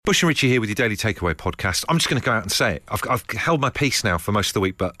Bush and Richie here with your Daily Takeaway podcast. I'm just going to go out and say it. I've held my peace now for most of the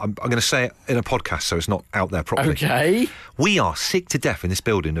week, but I'm going to say it in a podcast so it's not out there properly. Okay. We are sick to death in this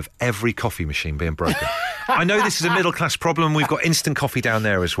building of every coffee machine being broken. I know this is a middle-class problem. We've got instant coffee down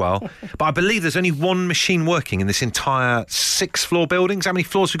there as well. But I believe there's only one machine working in this entire 6-floor buildings. How many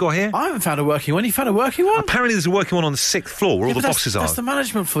floors we got here? I haven't found a working one. You found a working one? Apparently there's a working one on the 6th floor where all the bosses are. That's the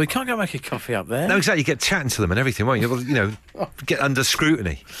management floor. You can't go make a coffee up there. No, exactly. You get chatting to them and everything, won't you? You know, get under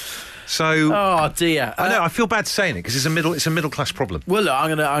scrutiny. So, oh dear! I know. I feel bad saying it because it's a middle class problem. Well, look,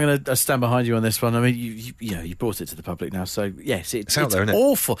 I'm gonna stand behind you on this one. I mean, you brought it to the public now, so yes, it's out there, isn't it?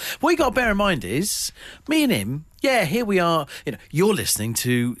 Awful. What you got to bear in mind is me and him. Yeah, here we are. You know, you're listening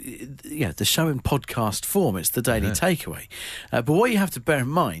to the show in podcast form. It's the Daily Takeaway. But what you have to bear in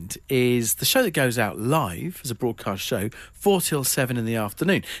mind is the show that goes out live as a broadcast show 4 till 7 in the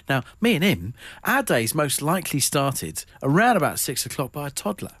afternoon. Now, me and him, our days most likely started around about 6 o'clock by a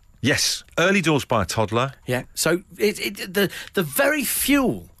toddler. Yes, early doors by a toddler. Yeah, so the very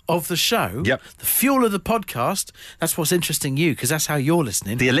fuel of the show, Yep. the fuel of the podcast, that's what's interesting you, because that's how you're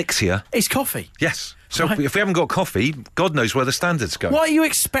listening. The elixir. It's coffee. Yes. So Right. if we haven't got coffee, God knows where the standards go. What are you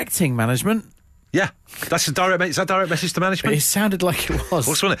expecting, management? Yeah, that's a direct. Is that direct message to management? It sounded like it was.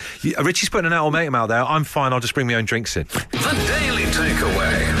 What's on it? Richie's putting an ultimatum out there. I'm fine. I'll just bring my own drinks in. The Daily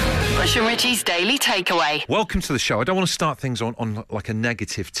Takeaway. Bush and Richie's Daily Takeaway. Welcome to the show. I don't want to start things on like a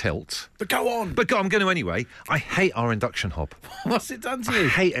negative tilt. But go on. But I'm going to anyway. I hate our induction hob. What's it done to I you?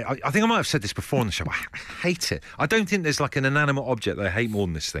 hate it. I think I might have said this before on the show, but I hate it. I don't think there's like an inanimate object that I hate more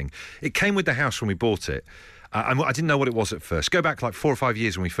than this thing. It came with the house when we bought it. And I didn't know what it was at first. Go back like 4 or 5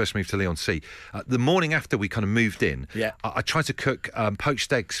 years when we first moved to Leigh-on-Sea. The morning after we kind of moved in, I tried to cook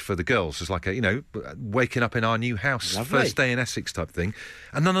poached eggs for the girls as like a, waking up in our new house, Lovely. first day in Essex type thing.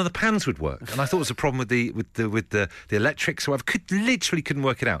 And none of the pans would work. And I thought it was a problem with the electrics. So I literally couldn't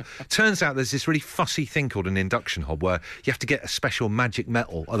work it out. Turns out there's this really fussy thing called an induction hob where you have to get a special magic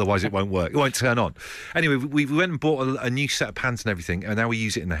metal, otherwise it won't work. It won't turn on. Anyway, we went and bought a new set of pans and everything, and now we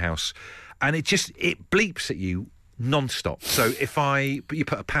use it in the house. And it bleeps at you non-stop. So if you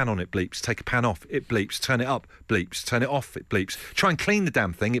put a pan on, it bleeps. Take a pan off, it bleeps. Turn it up, bleeps. Turn it off, it bleeps. Try and clean the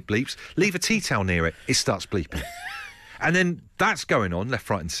damn thing, it bleeps. Leave a tea towel near it, it starts bleeping. And then that's going on left,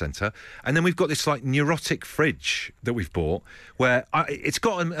 right and centre. And then we've got this like neurotic fridge that we've bought where it's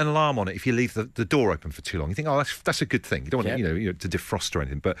got an alarm on it if you leave the door open for too long. You think, oh, that's a good thing. You don't want it, to defrost or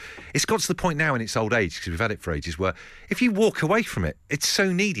anything. But it's got to the point now in its old age, because we've had it for ages, where if you walk away from it, it's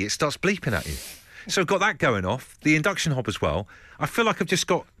so needy, it starts bleeping at you. So I've got that going off, the induction hob as well. I feel like I've just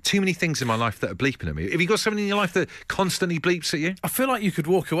got too many things in my life that are bleeping at me. Have you got something in your life that constantly bleeps at you? I feel like you could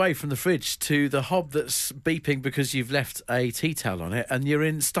walk away from the fridge to the hob that's beeping because you've left a tea towel on it and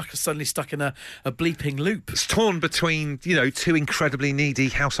you're suddenly stuck in a bleeping loop. It's torn between, two incredibly needy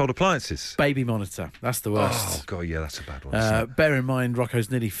household appliances. Baby monitor, that's the worst. Oh, God, yeah, that's a bad one. Bear in mind,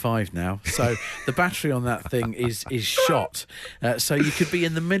 Rocco's nearly 5 now, so the battery on that thing is shot. So you could be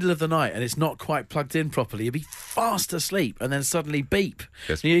in the middle of the night and it's not quite plugged in properly. You'd be fast asleep and then suddenly beep.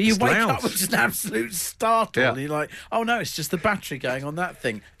 Yes, You wake loud. up with just an absolute startle Yeah. and you're like, oh no, it's just the battery going on that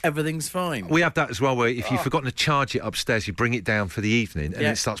thing. Everything's fine. We have that as well, where if you've forgotten to charge it upstairs, you bring it down for the evening and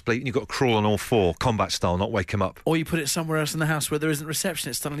it starts bleeping. You've got to crawl on all 4, combat style, not wake them up. Or you put it somewhere else in the house where there isn't reception,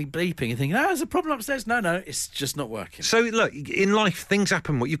 it's suddenly bleeping. You're thinking, there's a problem upstairs. No, it's just not working. So, look, in life, things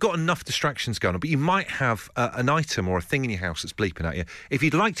happen. You've got enough distractions going on, but you might have an item or a thing in your house that's bleeping at you. If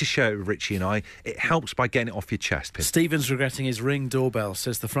you'd like to share it with Richie and I, it helps by getting it off your chest. Pin. Stephen's regretting his Ring doorbell,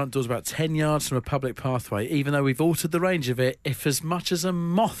 says the front door's about 10 yards from a public pathway. Even though we've altered the range of it, if as much as a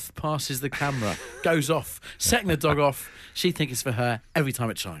moth passes the camera, goes off, setting the dog off, she'd think it's for her every time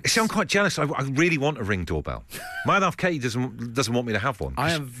it chimes. See, I'm quite jealous. I really want a Ring doorbell. My other half, Katie, doesn't want me to have one.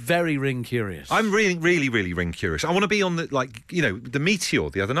 I am very Ring curious. I'm really, really, really Ring curious. I want to be on the Meteor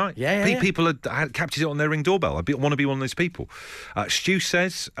the other night. People had captured it on their Ring doorbell. I want to be one of those people. Stu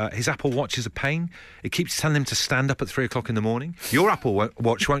says his Apple Watch is a pain. It keeps telling him to stand up at 3 o'clock in the morning. Your Apple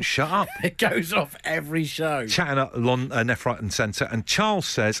Watch won't shut up. It goes off every show. Chatting up left, right and centre. And Charles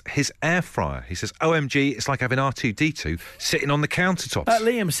says his air fryer. He says, OMG, it's like having R2-D2 sitting on the countertops.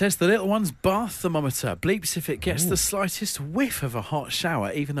 Liam says the little one's bath thermometer bleeps if it gets the slightest whiff of a hot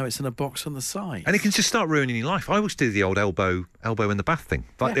shower, even though it's in a box on the side. And it can just start ruining your life. I always do the old elbow in the bath thing,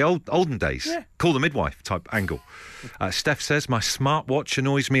 like the olden days. Yeah. Call the midwife type angle. Steph says, my smartwatch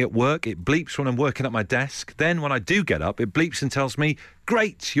annoys me at work. It bleeps when I'm working at my desk. Then when I do get up, it bleeps and tells me,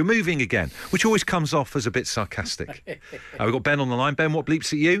 great, you're moving again, which always comes off as a bit sarcastic. We've got Ben on the line. Ben, what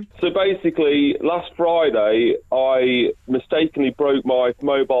bleeps at you? So basically, last Friday, I mistakenly broke my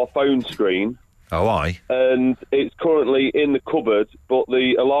mobile phone screen. Oh, aye. And it's currently in the cupboard, but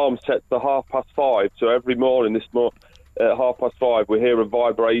the alarm sets to 5:30. So every morning at 5:30, we hear a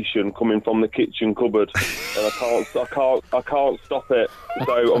vibration coming from the kitchen cupboard, and I can't stop it.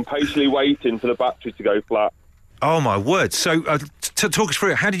 So I'm patiently waiting for the battery to go flat. Oh, my word. So talk us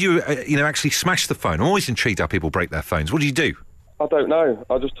through it. How did you, actually smash the phone? I'm always intrigued how people break their phones. What do you do? I don't know.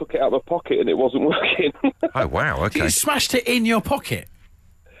 I just took it out of my pocket and it wasn't working. Oh, wow, okay. You smashed it in your pocket?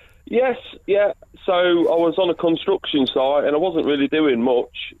 Yes, yeah. So I was on a construction site and I wasn't really doing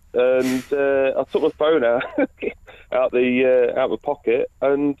much, and I took my phone out out the pocket,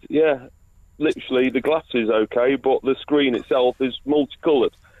 and yeah, literally the glass is okay, but the screen itself is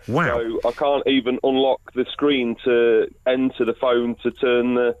multicoloured. Wow. So I can't even unlock the screen to enter the phone to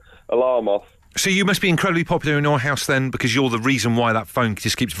turn the alarm off. So you must be incredibly popular in your house then, because you're the reason why that phone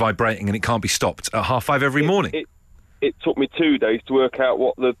just keeps vibrating and it can't be stopped at 5:30 every morning. It took me 2 days to work out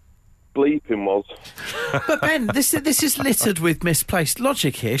what the bleeping was. But Ben, this is littered with misplaced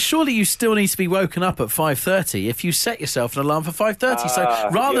logic here. Surely you still need to be woken up at 5:30 if you set yourself an alarm for 5:30. So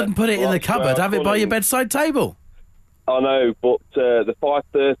rather than put it in the cupboard, have it by your bedside table. I know, but the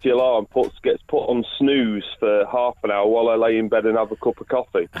 5:30 alarm gets put on snooze for half an hour while I lay in bed and have a cup of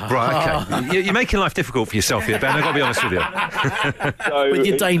coffee. Right, okay. You're making life difficult for yourself here, Ben. I've got to be honest with you. So with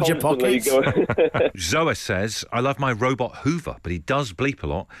your danger pockets. Zoa says, I love my robot Hoover, but he does bleep a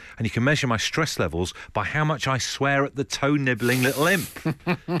lot, and you can measure my stress levels by how much I swear at the toe-nibbling little imp.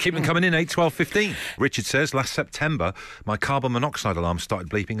 Keep them coming in, 8, 12, 15. Richard says, last September, my carbon monoxide alarm started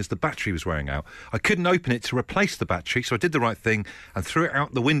bleeping as the battery was wearing out. I couldn't open it to replace the battery, so I did the right thing and threw it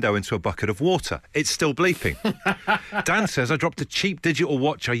out the window into a bucket of water. It's still bleeping. Dan says, I dropped a cheap digital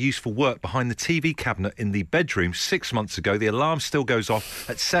watch I use for work behind the TV cabinet in the bedroom 6 months ago. The alarm still goes off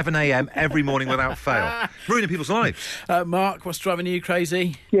at 7 a.m. every morning without fail. Ruining people's lives. Mark, what's driving you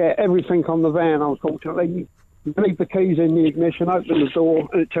crazy? Yeah, everything on the van, unfortunately. You leave the keys in the ignition, open the door,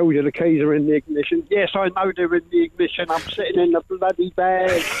 and it tells you the keys are in the ignition. Yes, I know they're in the ignition. I'm sitting in the bloody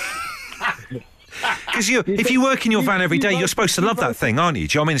bag. Because if you work in your van every day, you're supposed to love that thing, aren't you?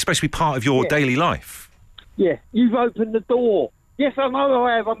 Do you know what I mean? It's supposed to be part of your daily life. Yeah, you've opened the door. Yes, I know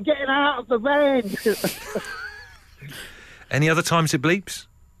I have. I'm getting out of the van. Any other times it bleeps?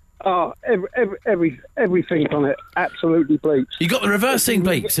 Oh, everything on it absolutely bleeps. You got the reversing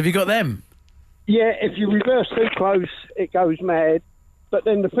bleeps. Have you got them? Yeah, if you reverse too close, it goes mad. But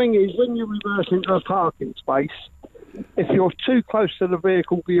then the thing is, when you reverse into a parking space, if you're too close to the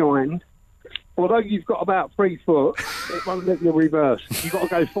vehicle behind, although you've got about 3 foot, it won't let you reverse. You've got to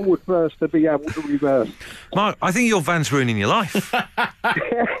go forward first to be able to reverse. Mark, I think your van's ruining your life.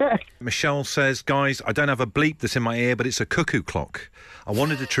 Michelle says, guys, I don't have a bleep that's in my ear, but it's a cuckoo clock. I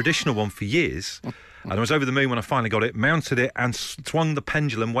wanted a traditional one for years, and I was over the moon when I finally got it, mounted it and swung the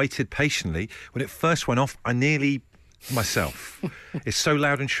pendulum, waited patiently. When it first went off, I nearly... myself. It's so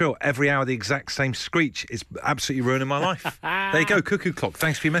loud and shrill. Every hour the exact same screech. It's absolutely ruining my life. There you go, cuckoo clock.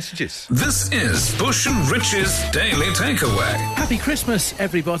 Thanks for your messages. This is Bush and Rich's Daily Takeaway. Happy Christmas,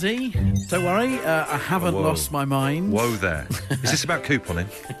 everybody. Don't worry, I haven't lost my mind. Whoa there. Is this about couponing?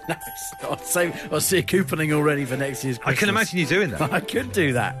 No, it's not. So I'll see couponing already for next year's Christmas. I can imagine you doing that. I could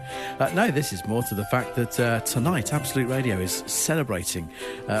do that. No, this is more to the fact that tonight Absolute Radio is celebrating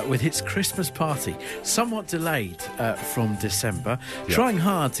with its Christmas party, somewhat delayed from December. Trying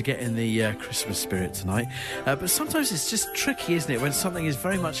hard to get in the Christmas spirit tonight. But sometimes it's just tricky, isn't it, when something is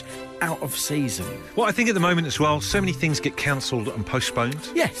very much out of season. Well, I think at the moment as well, so many things get cancelled and postponed.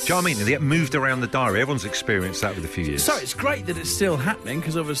 Yes. Do you know what I mean? They get moved around the diary. Everyone's experienced that with a few years. So it's great that it's still happening,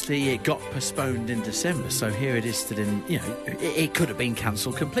 because obviously it got postponed in December. So here it is stood in, it could have been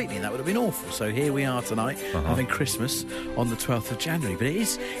cancelled completely, and that would have been awful. So here we are tonight, having Christmas on the 12th of January. But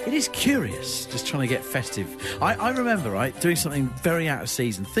it is curious, just trying to get festive. I remember, right, doing something very out of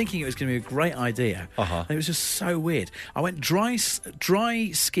season, thinking it was going to be a great idea. And it was just so weird. I went dry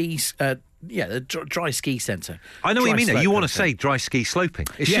ski the dry ski centre. I know what you mean. You want to say dry ski sloping.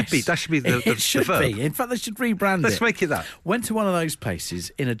 That should be the It should verb. be. In fact, they should rebrand it. Let's make it that. Went to one of those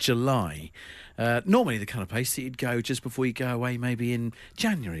places in a July. Normally the kind of place that you'd go just before you go away, maybe in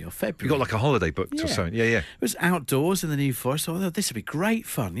January or February. You got like a holiday booked or something. Yeah. It was outdoors in the New Forest. I thought, this would be great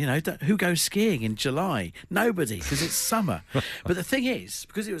fun. Who goes skiing in July? Nobody, because it's summer. But the thing is,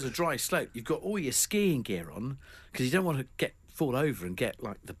 because it was a dry slope, you've got all your skiing gear on, because you don't want to fall over and get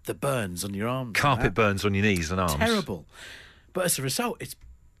like the burns on your arms. Carpet burns on your knees and arms. Terrible. But as a result, it's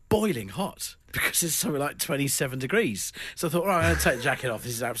boiling hot. because it's something like 27 degrees. So I thought, right, I'm going to take the jacket off.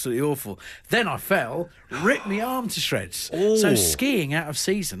 This is absolutely awful. Then I fell, ripped my arm to shreds. Oh. So skiing out of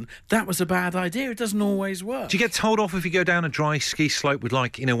season, that was a bad idea. It doesn't always work. Do you get told off if you go down a dry ski slope with,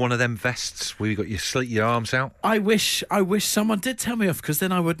 like, one of them vests where you got your arms out? I wish someone did tell me off, because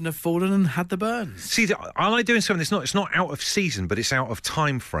then I wouldn't have fallen and had the burns. See, I like doing something that's it's not out of season, but it's out of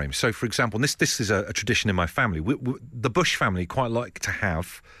time frame. So, for example, this is a tradition in my family. The Bush family quite like to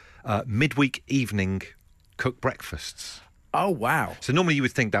have midweek evening cooked breakfasts. Oh, wow. So normally you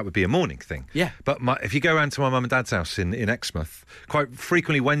would think that would be a morning thing. Yeah. But if you go around to my mum and dad's house in Exmouth, quite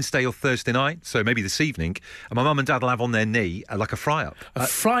frequently Wednesday or Thursday night, so maybe this evening, and my mum and dad will have on their knee like a fry-up. A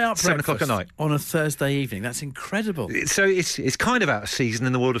fry-up 7 o'clock at night. On a Thursday evening. That's incredible. So it's kind of out of season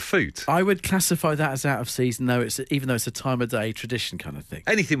in the world of food. I would classify that as out of season, even though it's a time of day tradition kind of thing.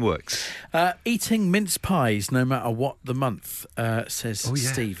 Anything works. Eating mince pies no matter what the month, says Oh,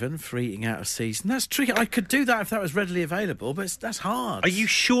 yeah. Stephen, for eating out of season. That's tricky. I could do that if that was readily available, but that's hard. Are you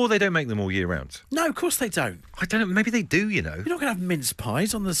sure they don't make them all year round? No, of course they don't. I don't know. Maybe they do, You're not going to have mince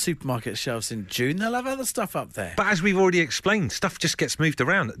pies on the supermarket shelves in June. They'll have other stuff up there. But as we've already explained, stuff just gets moved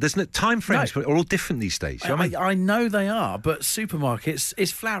around. There's no time frames are all different these days. You know what I mean? I know they are, but supermarkets,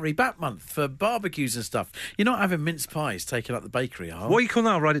 it's Flowery Bat Month for barbecues and stuff. You're not having mince pies taken up the bakery aisle. What are you calling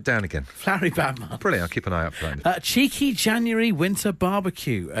that? I'll write it down again. Flowery Bat Month. Brilliant. I'll keep an eye out for that. Cheeky January winter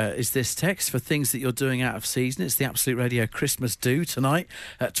barbecue is this text for things that you're doing out of season. It's the Absolute Radio Christmas Do tonight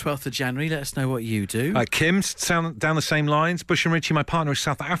at 12th of January. Let us know what you do. Kim's down the same lines. Bush and Richie, my partner, is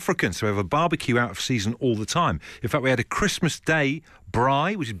South African, so we have a barbecue out of season all the time. In fact, we had a Christmas Day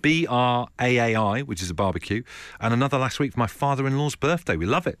braai, which is BRAAI, which is a barbecue, and another last week for my father-in-law's birthday. We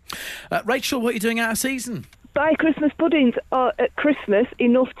love it. Rachel, what are you doing out of season? Buy Christmas puddings at Christmas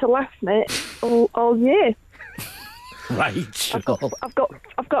enough to last me all year. Rachel, I've got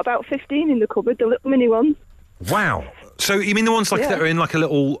about 15 in the cupboard, the little mini ones. Wow. So you mean the ones that are in like a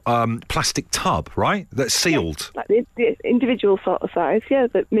little plastic tub, right? That's sealed. Like the individual sort of size,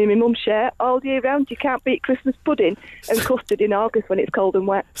 that me and my mum share all year round. You can't beat Christmas pudding and custard in August when it's cold and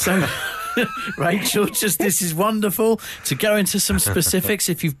wet. So, Rachel, this is wonderful. To go into some specifics,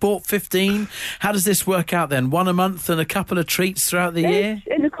 if you've bought 15, how does this work out then? One a month and a couple of treats throughout the year?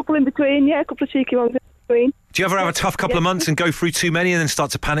 And a couple in between, a couple of cheeky ones in between. Do you ever have a tough couple of months and go through too many and then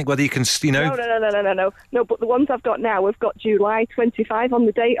start to panic whether you can, No, but the ones I've got now, we've got July 25 on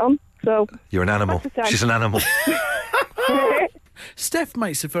the date on, so... You're an animal. She's an animal. Steph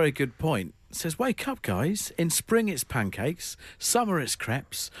makes a very good point. Says, wake up, guys. In spring, it's pancakes. Summer, it's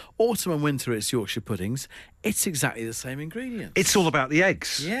crepes. Autumn and winter, it's Yorkshire puddings. It's exactly the same ingredients. It's all about the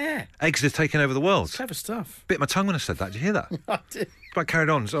eggs. Yeah. Eggs have taken over the world. Clever stuff. Bit my tongue when I said that. Did you hear that? I did. But I carried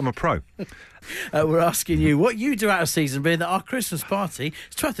on. So I'm a pro. We're asking you what you do out of season, being that our Christmas party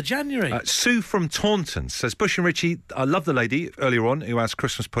is 12th of January. Sue from Taunton says, Bush and Richie, I love the lady earlier on who has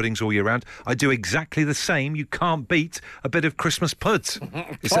Christmas puddings all year round. I do exactly the same. You can't beat a bit of Christmas puds.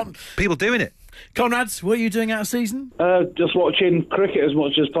 People doing it. Conrad, what are you doing out of season? Just watching cricket as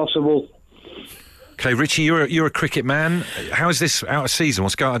much as possible. Okay, Richie, you're a cricket man. How is this out of season?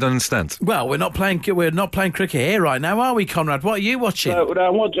 What's going on? I don't understand. Well, we're not playing cricket here right now, are we, Conrad? What are you watching?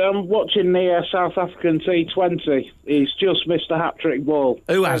 I'm watching the South African T20. He's just missed a hat-trick ball.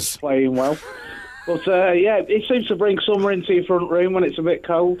 Who has? Playing well. But, he seems to bring summer into your front room when it's a bit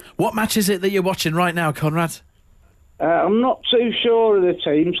cold. What match is it that you're watching right now, Conrad? I'm not too sure of the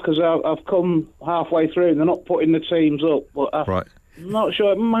teams because I've come halfway through and they're not putting the teams up. But I'm not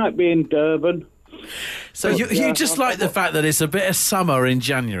sure. It might be in Durban. So you just like the fact that it's a bit of summer in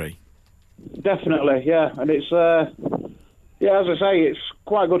January? Definitely, yeah. And it's, as I say, it's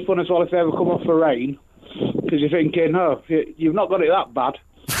quite good fun as well if they ever come off for rain. Because you're thinking, you've not got it that bad.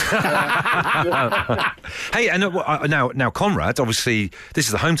 Hey, and now, Conrad, obviously, this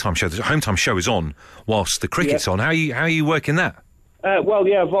is the home time show. The home time show is on whilst the cricket's on. How are you working that?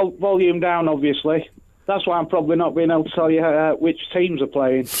 Volume down, obviously. That's why I'm probably not being able to tell you which teams are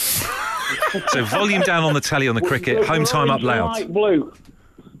playing. So volume down on the telly on the cricket, home time up loud. Light blue.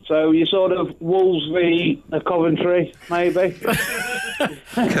 So you sort of Wolves v Coventry, maybe.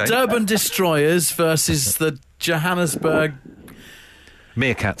 Okay. Durban Destroyers versus the Johannesburg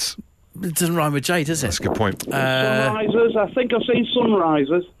Meerkats. It doesn't rhyme with J, does it? That's a good point. Sunrisers. I think I've seen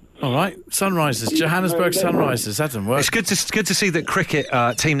Sunrisers. All right, Sunrisers, Johannesburg Sunrisers. That doesn't work. It's good to see that cricket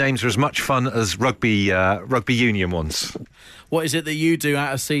team names are as much fun as rugby union ones. What is it that you do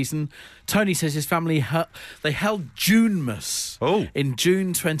out of season Tony says his family they held Junemas in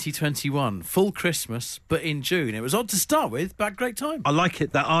June 2021. Full Christmas, but in June. It was odd to start with, but great time. I like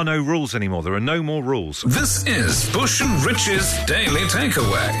it. There are no rules anymore. There are no more rules. This is Bush and Rich's Daily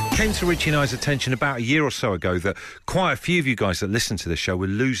Takeaway. Came to Richie and I's attention about a year or so ago that quite a few of you guys that listen to the show were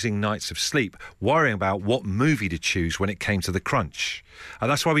losing nights of sleep, worrying about what movie to choose when it came to the crunch.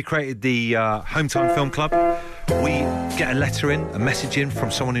 That's why we created the Home Time Film Club. We get a letter in, a message in from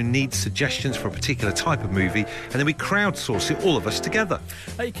someone who needs suggestions for a particular type of movie, and then we crowdsource it, all of us together.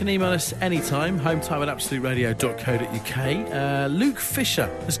 You can email us anytime, hometime@absoluteradio.co.uk. Luke Fisher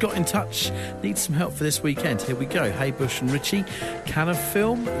has got in touch, needs some help for this weekend. Here we go. Hey Bush and Richie, can a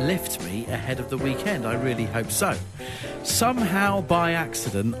film lift me ahead of the weekend? I really hope so. Somehow by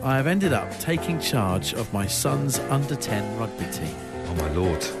accident I have ended up taking charge of my son's under-10 rugby team. Oh my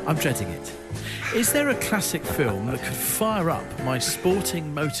lord. I'm dreading it. Is there a classic film that could fire up my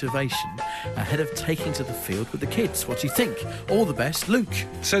sporting motivation ahead of taking to the field with the kids? What do you think? All the best, Luke.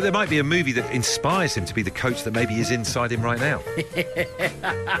 So there might be a movie that inspires him to be the coach that maybe is inside him right now.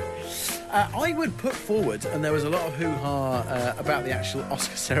 I would put forward, and there was a lot of hoo-ha about the actual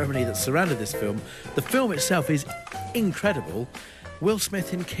Oscar ceremony that surrounded this film. The film itself is incredible. Will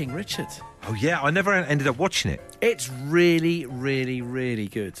Smith in King Richard. Oh yeah, I never ended up watching it. It's really, really, really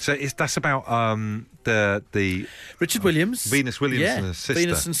good. So that's about the Richard Williams, Venus Williams and her sister,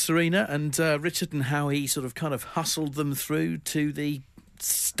 Venus and Serena, and Richard, and how he sort of kind of hustled them through to the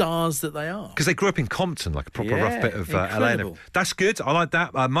stars that they are. Because they grew up in Compton, like a proper rough bit of LA. That's good. I like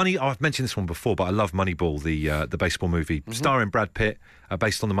that. Money. I've mentioned this one before, but I love Moneyball, the baseball movie starring Brad Pitt,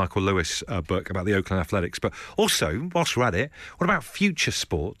 based on the Michael Lewis book about the Oakland Athletics. But also, whilst we're at it, what about future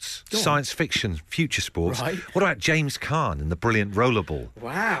sports, science fiction, future sports? Right. What about James Caan and the brilliant Rollerball?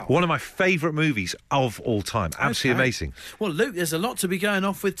 Wow, one of my favourite movies of all time. Absolutely amazing. Well, Luke, there's a lot to be going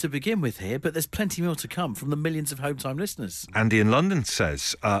off with to begin with here, but there's plenty more to come from the millions of Home Time listeners. Andy in London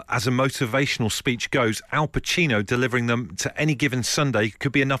says, as a motivational speech goes, Al Pacino delivering them to any given Sunday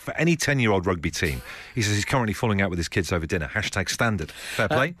could be enough for any 10-year-old rugby team. He says he's currently falling out with his kids over dinner. # standard. Fair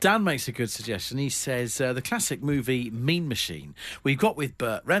play. Dan makes a good suggestion. He says the classic movie Mean Machine we've got with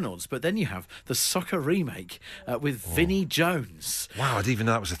Burt Reynolds, but then you have the soccer remake with Vinnie Jones. Wow, I didn't even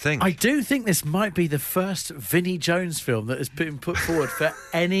know that was a thing. I do think this might be the first Vinnie Jones film that has been put forward for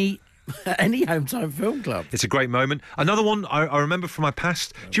any Home Time Film Club. It's a great moment. Another one I remember from my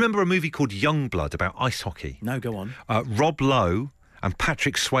past. Do you remember a movie called Youngblood about ice hockey? No, go on. Rob Lowe and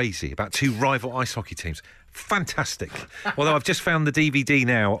Patrick Swayze about two rival ice hockey teams. Fantastic. Although I've just found the DVD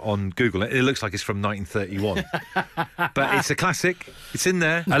now on Google. It looks like it's from 1931. But it's a classic. It's in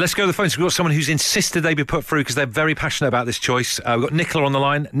there. Let's go to the phones. We've got someone who's insisted they be put through because they're very passionate about this choice. We've got Nicola on the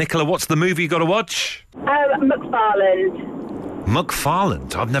line. Nicola, what's the movie you got to watch? McFarland.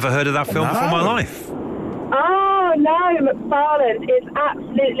 McFarland? I've never heard of that film before in my life. Oh, no, McFarland is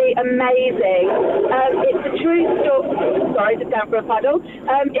absolutely amazing. It's a true story. Sorry, just down for a puddle.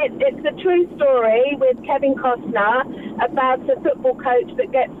 It's a true story with Kevin Costner about a football coach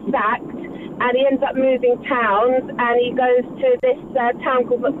that gets sacked, and he ends up moving towns, and he goes to this town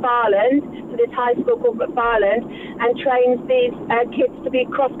called McFarland, to this high school called McFarland, and trains these kids to be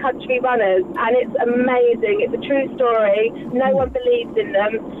cross-country runners. And it's amazing. It's a true story. No one believes in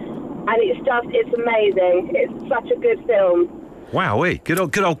them. And it's amazing. It's such a good film. Wowee. Good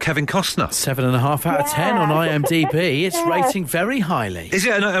old Kevin Costner. 7.5 out of 10 on IMDb. It's rating very highly. Is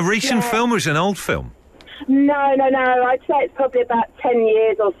it a recent film or is it an old film? No. I'd say it's probably about 10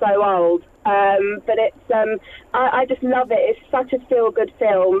 years or so old. But it's I just love it. It's such a feel-good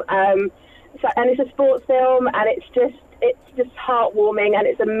film. And it's a sports film, and it's just heartwarming, and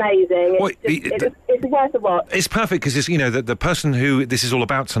it's amazing. It's worth a watch. It's perfect because the person who this is all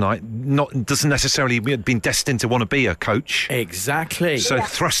about tonight doesn't necessarily been destined to want to be a coach. Exactly. So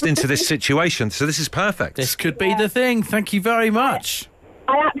thrust into this situation. So this is perfect. This could be the thing. Thank you very much.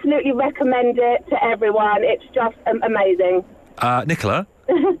 I absolutely recommend it to everyone. It's just amazing. Nicola?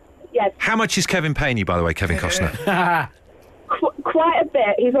 Yes. How much is Kevin paying you, by the way, Kevin Costner? Quite a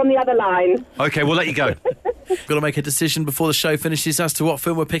bit. He's on the other line. OK, we'll let you go. Got to make a decision before the show finishes as to what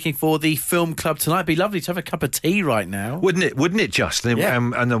film we're picking for the film club tonight. Be lovely to have a cup of tea right now. Wouldn't it just?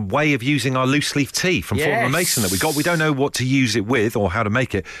 And a way of using our loose leaf tea from Fortnum & Mason that we got. We don't know what to use it with or how to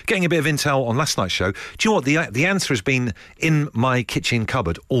make it. Getting a bit of intel on last night's show. Do you know what? The answer has been in my kitchen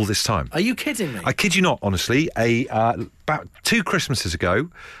cupboard all this time. Are you kidding me? I kid you not, honestly. About 2 Christmases ago,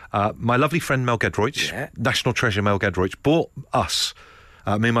 my lovely friend Mel Gedroych, National Treasure Mel Gedroych, bought us,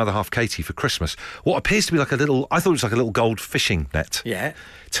 me and my other half Katie, for Christmas, what appears to be like I thought it was like a little gold fishing net. Yeah.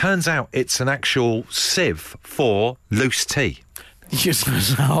 Turns out it's an actual sieve for loose tea. Just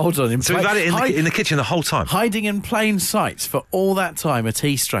hold on. So we've had it in the kitchen the whole time. Hiding in plain sight for all that time, a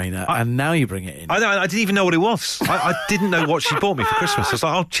tea strainer, and now you bring it in. I didn't even know what it was. I didn't know what she bought me for Christmas. I was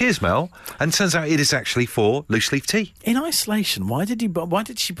like, oh, cheers, Mel. And it turns out it is actually for loose leaf tea. In isolation, why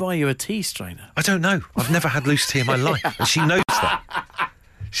did she buy you a tea strainer? I don't know. I've never had loose tea in my life, and she knows that.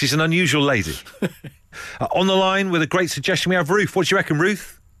 She's an unusual lady. On the line with a great suggestion, we have Ruth. What do you reckon,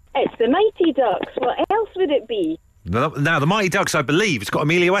 Ruth? It's the Mighty Ducks. What else would it be? Now, the Mighty Ducks, I believe, it's got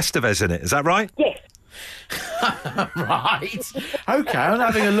Emilio Estevez in it. Is that right? Yes. Right. OK, I'm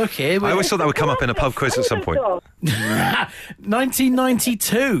having a look here. I always thought that would come up in a pub quiz at some point.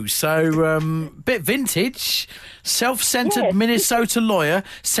 1992, so bit vintage. Self-centred Minnesota lawyer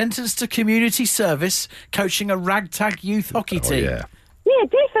sentenced to community service coaching a ragtag youth hockey team. Yeah. Yeah,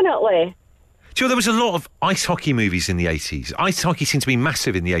 definitely. Do you know, there was a lot of ice hockey movies in the 80s. Ice hockey seemed to be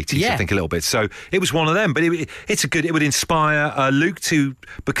massive in the 80s, I think, a little bit. So it was one of them. But it would inspire Luke to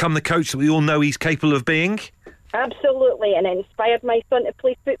become the coach that we all know he's capable of being. Absolutely, and it inspired my son to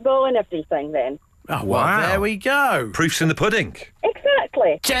play football and everything then. Oh, wow. There we go. Proof's in the pudding.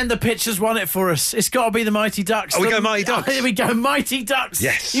 Exactly. Jen, the pitcher's won it for us. It's got to be the Mighty Ducks. Oh, we go Mighty Ducks. Here we go, Mighty Ducks.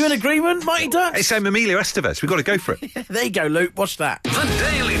 Yes. You in agreement, Mighty Ducks? It's Emilio Estevez. We've got to go for it. There you go, Luke. Watch that. The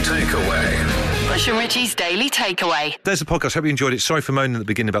Daily Takeaway. Bush and Richie's Daily Takeaway. There's a podcast. Hope you enjoyed it. Sorry for moaning at the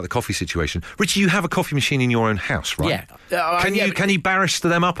beginning about the coffee situation. Richie, you have a coffee machine in your own house, right? Yeah. Can you barrister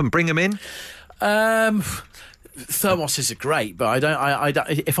them up and bring them in? Thermoses are great, but I don't.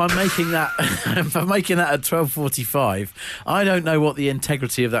 If I'm making that, if I'm making that at 12:45, I don't know what the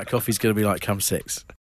integrity of that coffee is going to be like come 6.